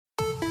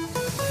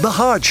The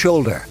Hard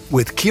Shoulder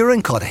with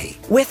Kieran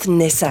Cuddihy with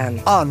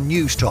Nissan on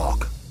News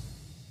Talk.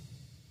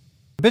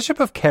 The Bishop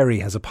of Kerry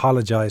has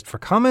apologised for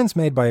comments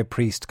made by a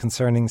priest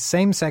concerning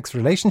same-sex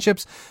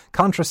relationships,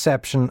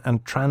 contraception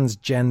and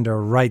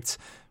transgender rights.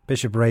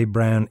 Bishop Ray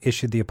Browne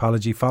issued the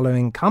apology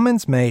following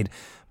comments made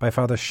by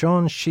Fr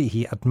Seán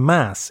Sheehy at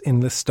Mass in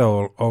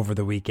Listowel over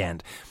the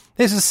weekend.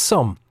 This is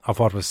some of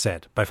what was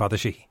said by Fr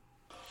Sheehy.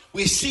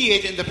 We see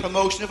it in the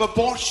promotion of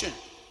abortion.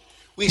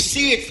 We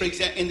see it, for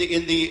in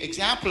the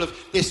example of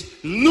this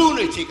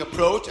lunatic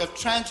approach of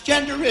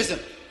transgenderism.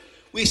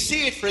 We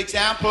see it, for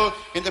example,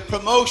 in the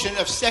promotion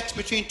of sex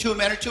between two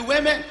men or two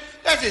women.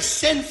 That is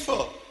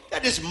sinful.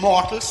 That is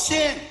mortal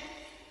sin.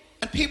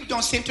 And people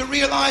don't seem to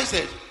realise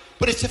it.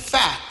 But it's a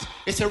fact.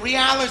 It's a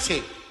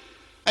reality.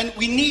 And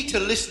we need to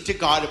listen to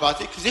God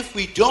about it, because if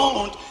we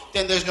don't,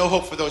 then there's no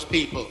hope for those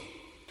people.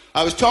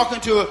 I was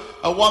talking to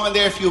a woman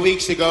there a few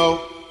weeks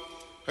ago.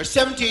 Her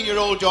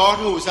 17-year-old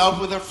daughter, who was out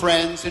with her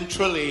friends in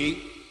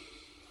Tralee,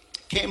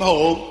 came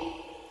home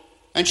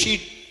and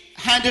she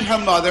handed her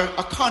mother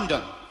a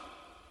condom.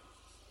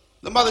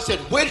 The mother said,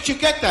 "Where did you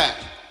get that?"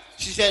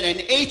 She said,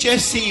 "An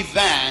HSC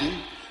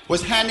van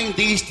was handing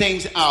these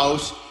things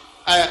out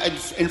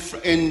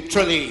in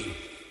Tralee."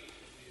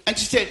 And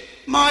she said,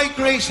 "My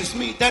gracious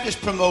me, that is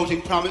promoting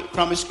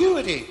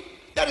promiscuity.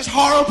 That is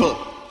horrible,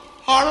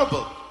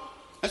 horrible."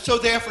 And so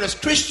therefore, as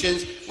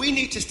Christians, we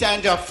need to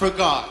stand up for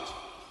God.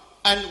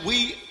 And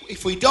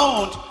if we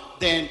don't,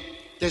 then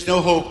there's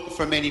no hope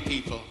for many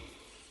people.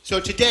 So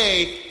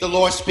today, the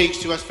Lord speaks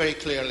to us very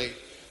clearly.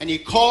 And He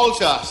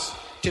calls us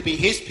to be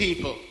His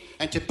people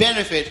and to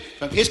benefit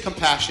from His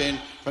compassion,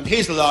 from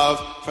His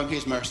love, from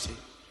His mercy.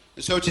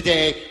 And so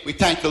today, we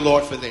thank the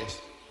Lord for this.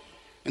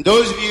 And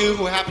those of you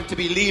who happen to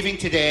be leaving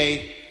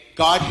today,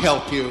 God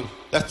help you.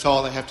 That's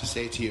all I have to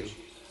say to you.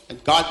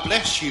 And God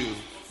bless you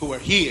who are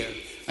here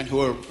and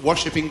who are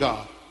worshipping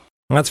God.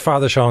 That's Fr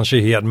Seán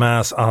Sheehy at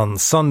Mass on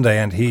Sunday,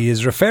 and he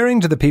is referring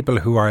to the people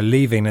who are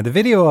leaving. Now, the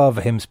video of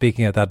him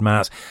speaking at that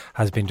Mass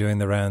has been doing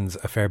the rounds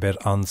a fair bit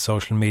on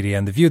social media,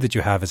 and the view that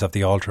you have is of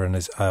the altar and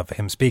is of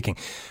him speaking.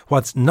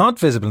 What's not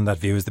visible in that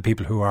view is the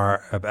people who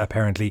are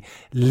apparently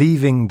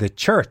leaving the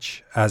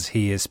church as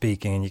he is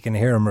speaking, and you can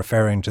hear him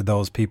referring to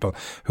those people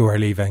who are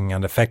leaving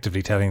and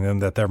effectively telling them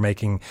that they're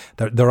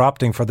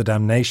opting for the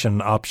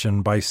damnation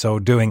option by so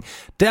doing.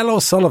 Del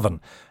O'Sullivan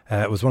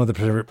was one of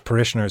the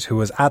parishioners who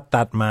was at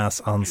that Mass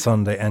on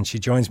Sunday, and she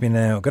joins me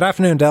now. Good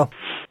afternoon, Del.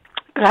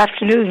 Good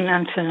afternoon,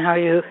 Anton. How are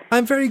you?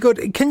 I'm very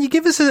good. Can you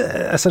give us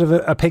a sort of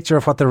a picture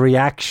of what the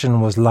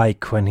reaction was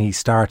like when he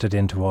started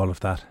into all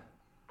of that?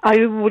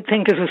 I would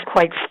think it was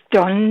quite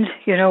stunned.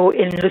 You know,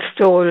 in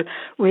Listowel,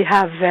 we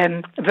have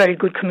a very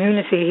good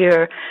community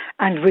here,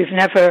 and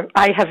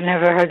I have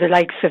never heard the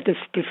likes of this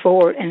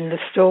before in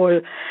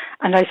Listowel.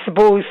 And I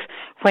suppose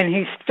when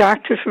he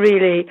started,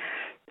 really,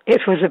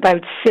 it was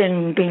about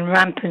sin being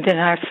rampant in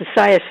our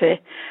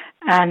society,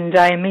 and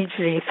I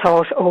immediately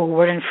thought, oh,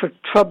 we're in for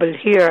trouble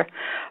here.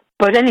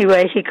 But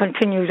anyway, he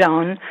continued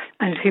on,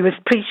 and he was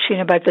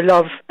preaching about the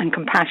love and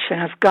compassion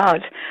of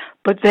God,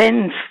 but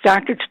then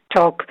started to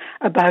talk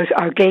about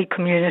our gay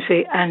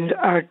community and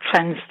our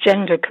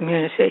transgender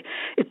community.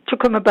 It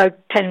took him about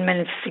 10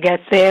 minutes to get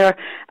there,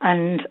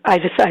 and I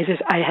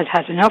decided I had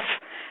had enough,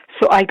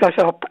 so I got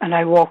up and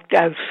I walked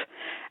out.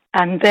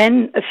 And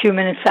then a few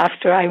minutes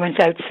after I went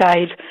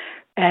outside,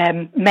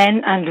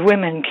 men and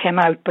women came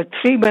out, but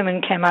 3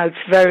 women came out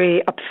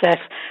very upset.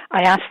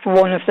 I asked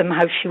one of them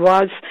how she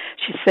was.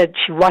 She said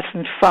she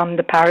wasn't from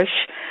the parish,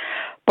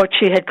 but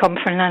she had come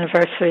for an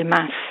anniversary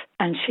Mass,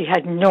 and she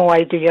had no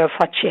idea of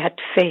what she had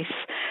to face.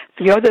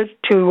 The other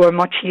 2 were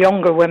much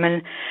younger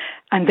women,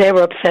 and they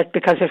were upset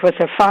because it was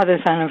their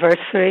father's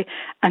anniversary,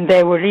 and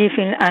they were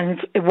leaving, and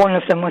one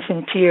of them was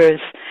in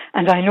tears.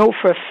 And I know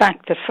for a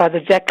fact that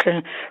Father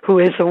Declan, who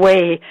is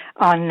away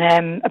on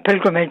a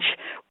pilgrimage,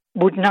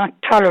 would not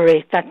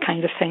tolerate that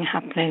kind of thing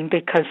happening,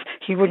 because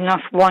he would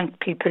not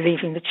want people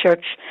leaving the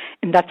church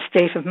in that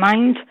state of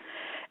mind.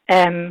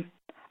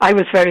 I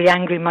was very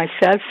angry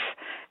myself,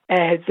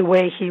 the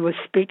way he was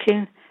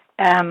speaking.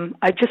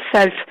 I just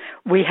felt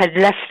we had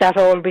left that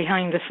all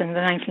behind us in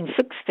the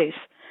 1960s.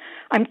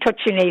 I'm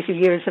touching 80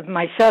 years of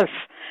myself,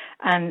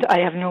 and I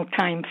have no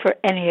time for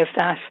any of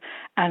that,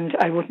 and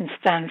I wouldn't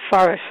stand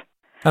for it.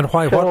 And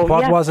why? So,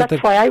 what was it?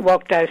 That's why I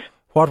walked out.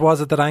 What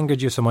was it that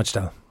angered you so much,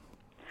 Del?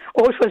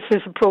 Oh, it was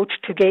his approach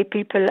to gay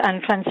people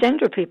and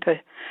transgender people.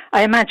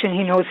 I imagine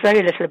he knows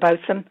very little about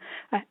them.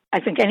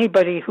 I think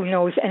anybody who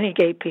knows any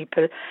gay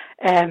people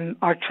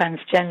or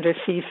transgender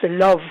sees the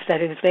love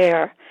that is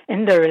there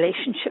in their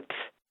relationships.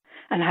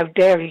 And how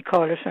dare he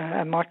call it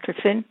a mortal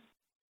sin?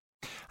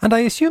 And I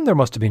assume there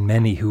must have been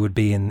many who would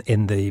be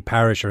in the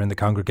parish or in the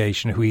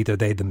congregation who either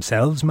they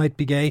themselves might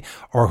be gay,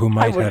 or who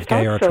might have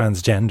gay or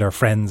transgender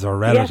friends or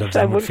relatives. Yes,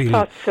 I would have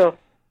thought so.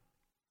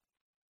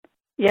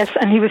 Yes,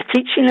 and he was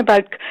preaching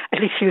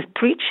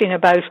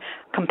about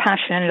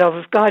compassion and love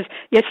of God.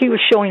 Yet he was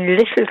showing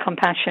little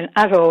compassion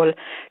at all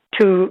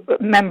to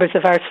members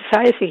of our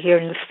society here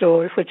in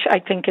Listowel, which I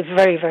think is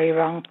very, very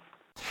wrong.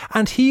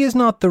 And he is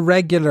not the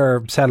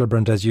regular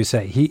celebrant, as you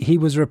say. He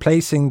was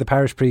replacing the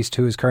parish priest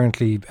who is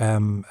currently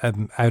out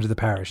of the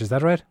parish. Is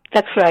that right?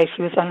 That's right.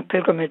 He was on a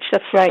pilgrimage.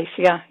 That's right.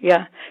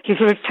 Yeah. He's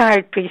a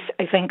retired priest,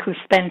 I think, who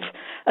spent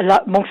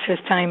most of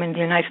his time in the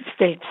United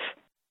States.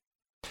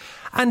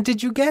 And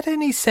did you get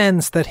any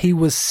sense that he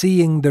was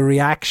seeing the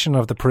reaction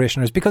of the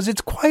parishioners? Because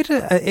it's quite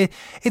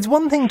it's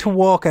one thing to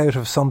walk out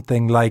of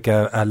something like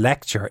a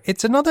lecture.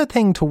 It's another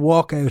thing to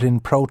walk out in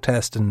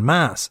protest and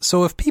mass.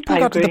 So if people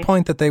got to the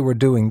point that they were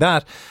doing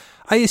that,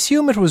 I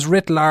assume it was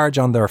writ large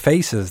on their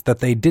faces that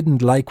they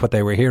didn't like what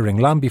they were hearing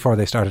long before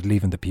they started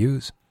leaving the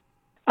pews.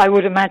 I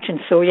would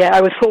imagine so, yeah.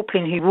 I was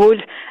hoping he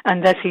would,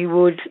 and that he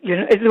would,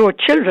 there were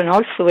children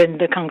also in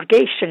the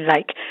congregation,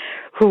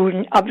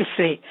 who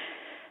obviously...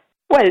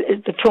 Well,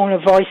 the tone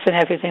of voice and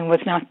everything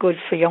was not good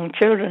for young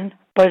children.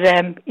 But,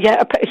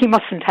 he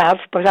mustn't have.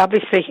 But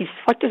obviously,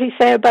 what did he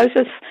say about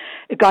us?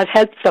 God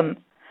helped them.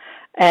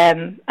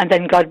 And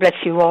then God bless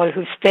you all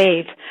who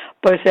stayed.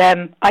 But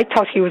I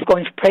thought he was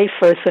going to pray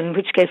for us, in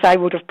which case I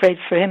would have prayed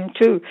for him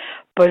too.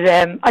 But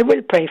I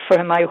will pray for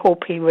him. I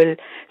hope he will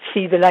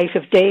see the light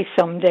of day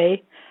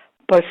someday.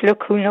 But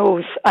look, who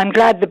knows? I'm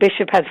glad the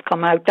bishop has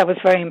come out. That was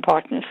very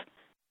important.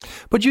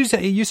 But you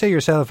say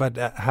yourself,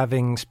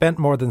 having spent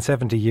more than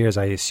 70 years,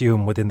 I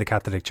assume, within the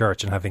Catholic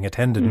Church and having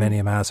attended many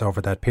a mass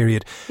over that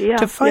period,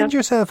 to find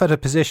yourself at a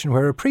position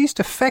where a priest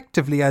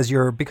effectively,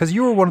 because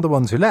you were one of the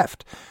ones who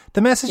left,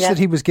 the message that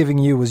he was giving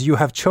you was you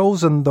have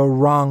chosen the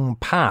wrong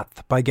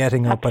path by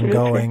getting up and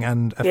going,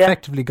 and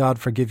effectively God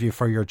forgive you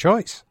for your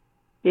choice.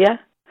 Yeah.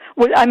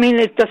 Well, I mean,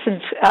 it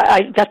doesn't.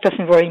 That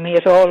doesn't worry me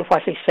at all,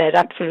 what he said.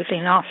 Absolutely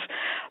not.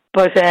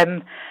 But I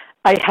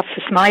have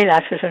to smile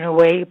at it in a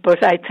way.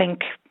 But I think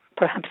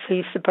perhaps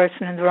he's the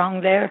person in the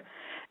wrong there.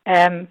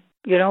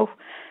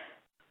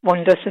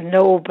 One doesn't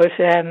know. But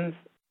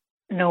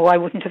no, I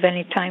wouldn't have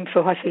any time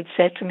for what he'd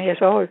said to me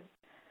at all.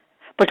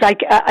 But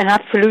and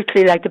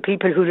absolutely, like the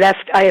people who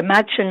left, I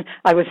imagine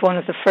I was one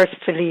of the first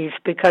to leave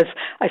because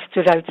I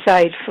stood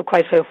outside for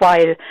quite a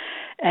while.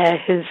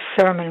 His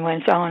sermon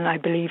went on, I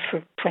believe,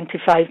 for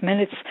 25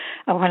 minutes.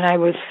 And when I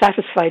was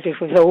satisfied it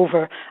was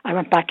over, I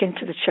went back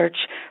into the church.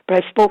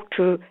 But I spoke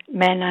to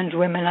men and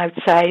women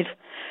outside,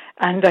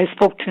 and I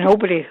spoke to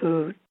nobody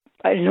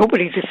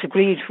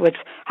disagreed with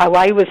how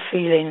I was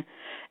feeling.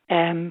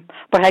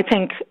 But I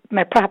think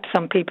perhaps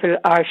some people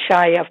are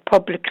shy of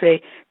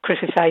publicly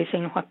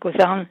criticising what goes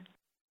on.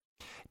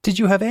 Did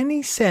you have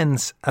any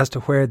sense as to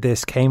where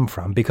this came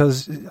from?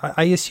 Because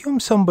I assume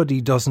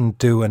somebody doesn't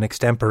do an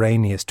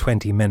extemporaneous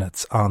 20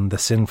 minutes on the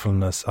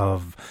sinfulness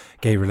of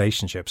gay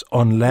relationships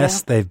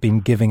unless they've been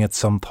giving it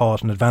some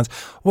thought in advance.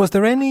 Was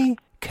there any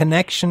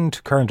connection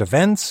to current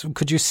events?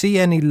 Could you see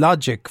any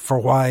logic for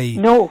why?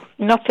 No,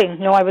 nothing.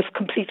 No, I was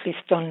completely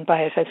stunned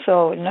by it.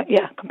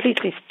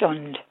 Completely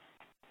stunned.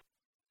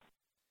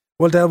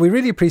 Well, Del, we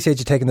really appreciate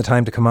you taking the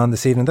time to come on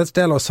this evening. That's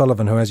Del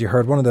O'Sullivan, who, as you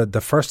heard, one of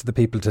the first of the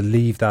people to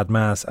leave that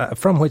mass,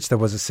 from which there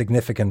was a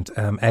significant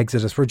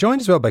exodus. We're joined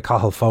as well by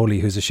Cathal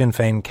Foley, who's a Sinn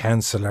Féin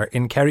Councillor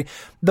in Kerry.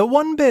 The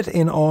one bit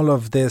in all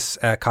of this,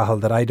 Cathal,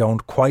 that I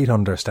don't quite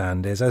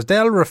understand is, as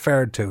Del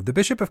referred to, the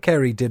Bishop of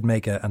Kerry did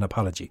make an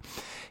apology.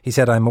 He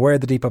said, "I'm aware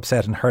of the deep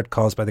upset and hurt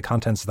caused by the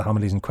contents of the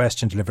homilies in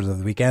question delivered over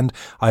the weekend.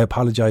 I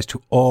apologise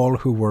to all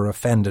who were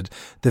offended.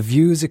 The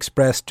views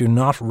expressed do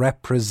not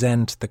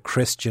represent the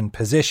Christian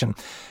position."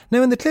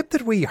 Now, in the clip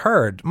that we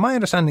heard, my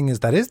understanding is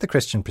that is the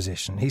Christian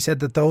position. He said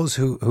that those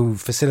who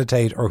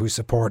facilitate or who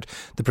support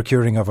the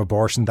procuring of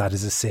abortion, that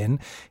is a sin.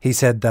 He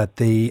said that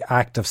the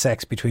act of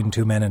sex between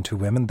two men and two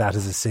women, that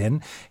is a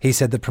sin. He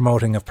said the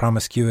promoting of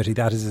promiscuity,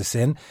 that is a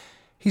sin.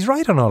 He's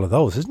right on all of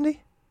those, isn't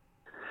he?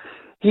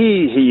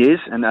 He is,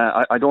 and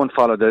I don't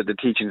follow the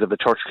teachings of the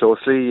Church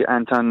closely,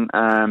 Anton,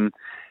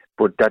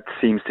 but that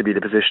seems to be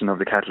the position of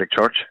the Catholic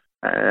Church.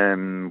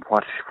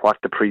 What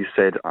the priest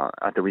said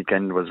at the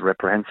weekend was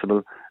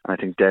reprehensible, and I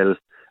think Del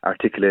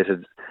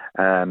articulated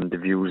the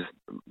views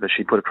that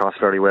she put across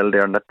very well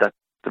there, and that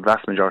the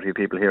vast majority of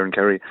people here in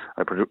Kerry,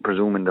 I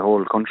presume in the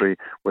whole country,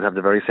 would have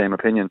the very same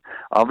opinion.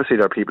 Obviously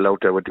there are people out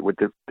there with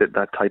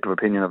that type of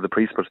opinion of the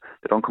priest, but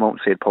they don't come out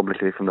and say it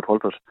publicly from the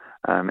pulpit.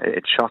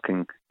 It's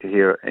shocking to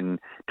hear in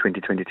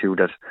 2022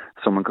 that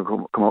someone could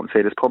come out and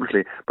say this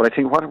publicly. But I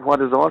think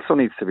what is also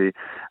needs to be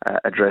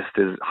addressed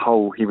is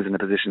how he was in a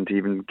position to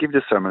even give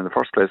this sermon in the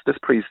first place. This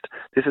priest,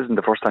 this isn't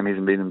the first time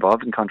he's been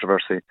involved in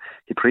controversy.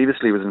 He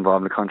previously was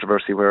involved in a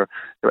controversy where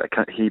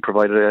he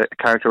provided a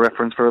character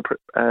reference for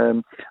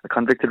a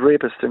convicted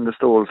rapist in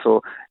Listowel.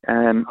 So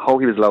how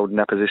he was allowed in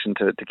that position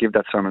to give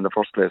that sermon in the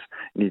first place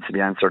needs to be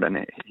answered,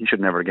 and he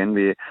should never again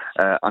be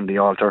on the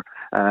altar.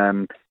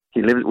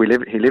 He lives,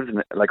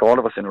 like all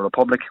of us, in a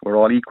republic. We're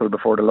all equal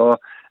before the law.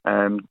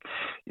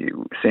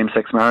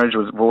 Same-sex marriage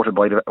was voted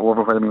by the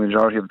overwhelming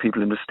majority of the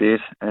people in the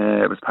state.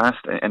 It was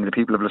passed, and the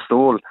people of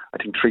Listowel,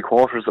 I think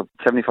 75%,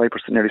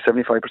 nearly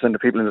 75%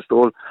 of people in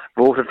Listowel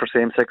voted for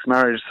same-sex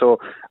marriage. So,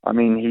 I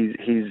mean,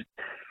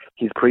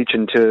 he's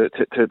preaching to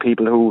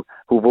people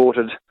who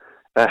voted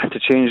to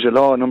change the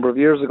law a number of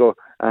years ago,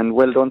 and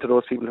well done to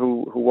those people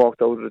who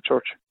walked out of the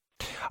church.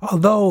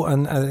 Although,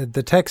 and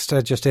the text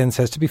just in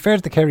says, to be fair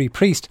to the Kerry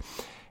priest,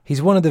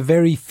 he's one of the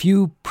very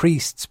few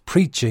priests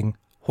preaching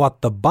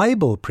what the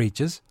Bible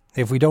preaches.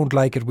 If we don't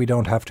like it, we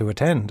don't have to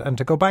attend. And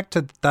to go back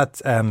to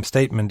that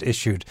statement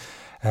issued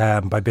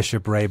by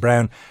Bishop Ray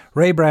Browne,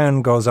 Ray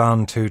Browne goes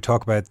on to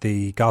talk about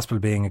the gospel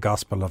being a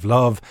gospel of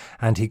love,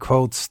 and he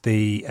quotes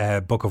the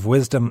Book of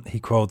Wisdom,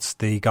 he quotes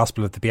the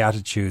Gospel of the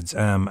Beatitudes,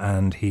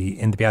 and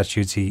in the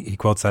Beatitudes he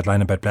quotes that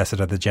line about blessed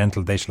are the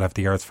gentle, they shall have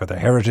the earth for their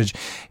heritage.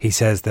 He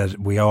says that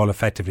we all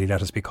effectively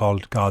let us be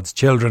called God's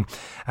children,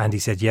 and he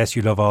said, yes,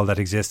 you love all that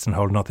exists and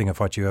hold nothing of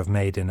what you have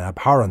made in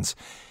abhorrence.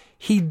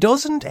 He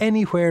doesn't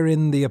anywhere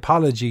in the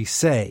apology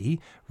say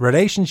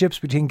relationships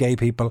between gay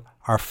people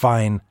are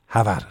fine,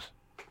 have at it.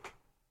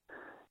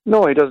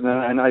 No, he doesn't,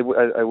 and I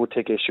would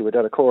take issue with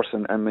that, of course.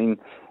 And I mean,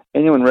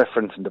 anyone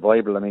referencing the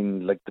Bible, I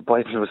mean, like the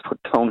Bible was put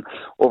down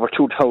over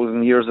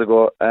 2,000 years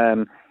ago.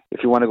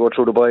 If you want to go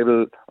through the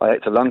Bible,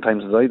 it's a long time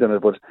since I've done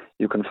it, but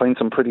you can find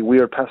some pretty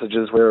weird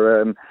passages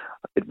where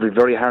it'd be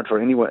very hard for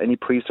any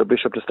priest or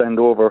bishop to stand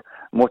over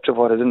much of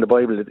what is in the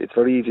Bible. It's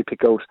very easy to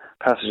pick out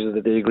passages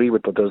that they agree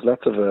with, but there's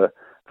lots of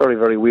very,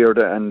 very weird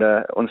and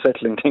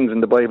unsettling things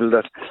in the Bible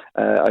that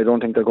I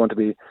don't think they're going to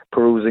be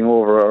perusing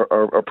over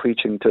or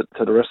preaching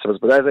to the rest of us.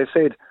 But as I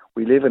said,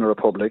 we live in a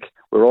republic.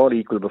 We're all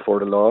equal before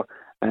the law,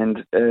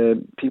 and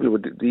people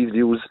with these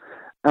views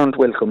aren't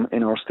welcome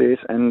in our state.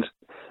 And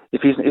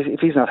if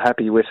he's not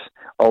happy with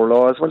our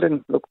laws, well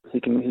then, look,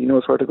 he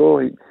knows where to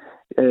go.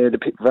 The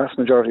vast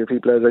majority of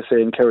people, as I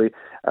say, in Kerry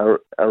are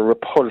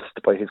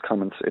repulsed by his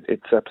comments.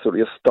 It's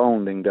absolutely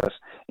astounding that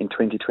in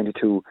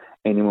 2022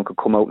 anyone could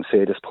come out and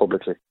say this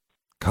publicly.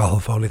 Cathal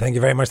Foley, thank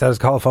you very much. That is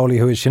Cathal Foley,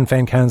 who is Sinn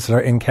Féin Councillor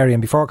in Kerry.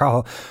 And before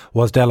Cathal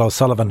was Del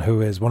O'Sullivan, who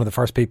is one of the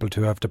first people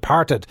to have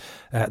departed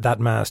that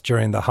Mass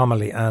during the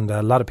homily. And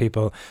a lot of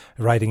people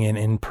writing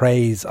in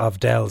praise of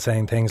Del,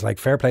 saying things like,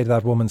 fair play to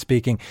that woman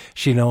speaking.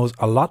 She knows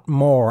a lot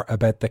more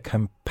about the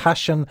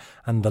compassion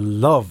and the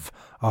love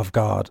of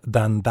God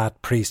than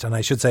that priest. And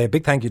I should say a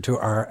big thank you to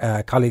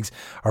our colleagues,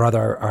 or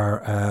rather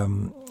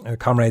our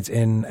comrades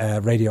in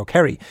Radio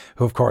Kerry,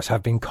 who of course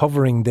have been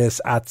covering this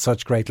at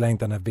such great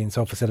length and have been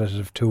so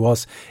facilitative to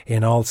us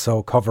in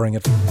also covering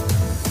it.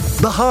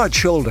 The Hard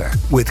Shoulder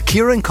with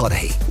Kieran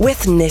Cuddihy.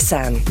 With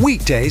Nissan.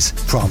 Weekdays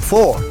from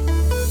 4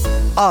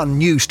 on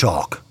News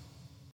Talk.